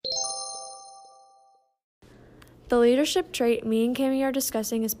The leadership trait me and Cami are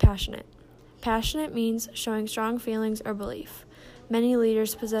discussing is passionate. Passionate means showing strong feelings or belief. Many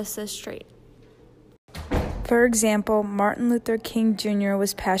leaders possess this trait. For example, Martin Luther King Jr.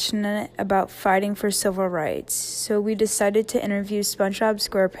 was passionate about fighting for civil rights, so we decided to interview SpongeBob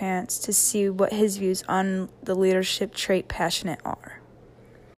SquarePants to see what his views on the leadership trait passionate are.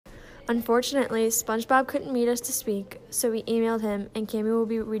 Unfortunately, SpongeBob couldn't meet us to speak, so we emailed him, and Cami will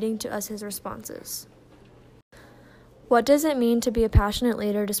be reading to us his responses. What does it mean to be a passionate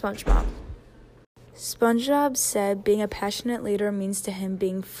leader to SpongeBob? SpongeBob said being a passionate leader means to him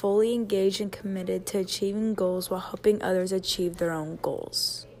being fully engaged and committed to achieving goals while helping others achieve their own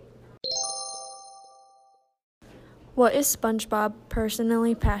goals. What is SpongeBob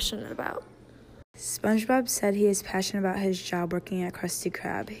personally passionate about? SpongeBob said he is passionate about his job working at Krusty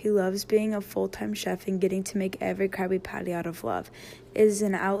Krab. He loves being a full-time chef and getting to make every Krabby Patty out of love. It is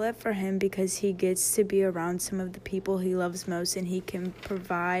an outlet for him because he gets to be around some of the people he loves most, and he can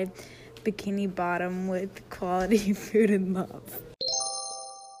provide Bikini Bottom with quality food and love.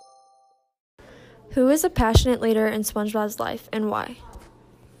 Who is a passionate leader in SpongeBob's life and why?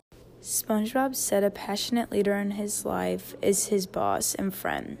 SpongeBob said a passionate leader in his life is his boss and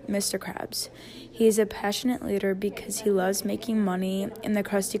friend, Mr. Krabs. He is a passionate leader because he loves making money and the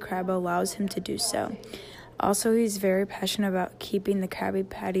Krusty Krab allows him to do so. Also, he's very passionate about keeping the Krabby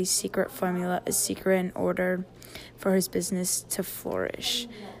Patty's secret formula a secret in order for his business to flourish.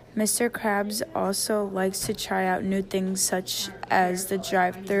 Mr. Krabs also likes to try out new things such as the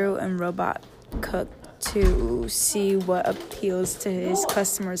drive-thru and robot cook to see what appeals to his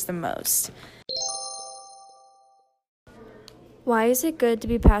customers the most. Why is it good to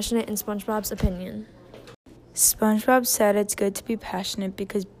be passionate in SpongeBob's opinion? SpongeBob said it's good to be passionate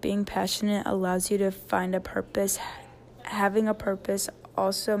because being passionate allows you to find a purpose. Having a purpose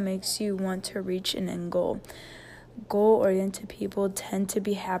also makes you want to reach an end goal. Goal-oriented people tend to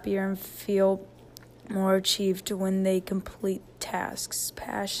be happier and feel more achieved when they complete tasks.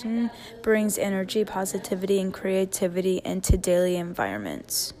 Passion brings energy, positivity, and creativity into daily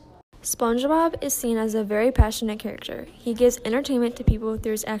environments. SpongeBob is seen as a very passionate character. He gives entertainment to people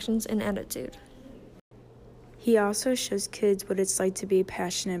through his actions and attitude. He also shows kids what it's like to be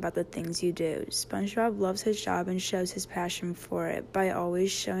passionate about the things you do. SpongeBob loves his job and shows his passion for it by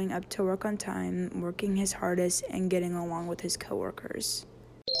always showing up to work on time, working his hardest, and getting along with his coworkers.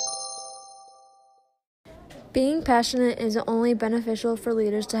 Being passionate is only beneficial for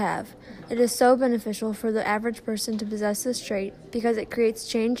leaders to have. It is so beneficial for the average person to possess this trait because it creates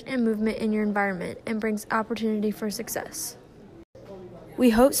change and movement in your environment and brings opportunity for success. We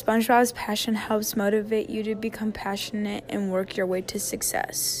hope SpongeBob's passion helps motivate you to become passionate and work your way to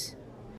success.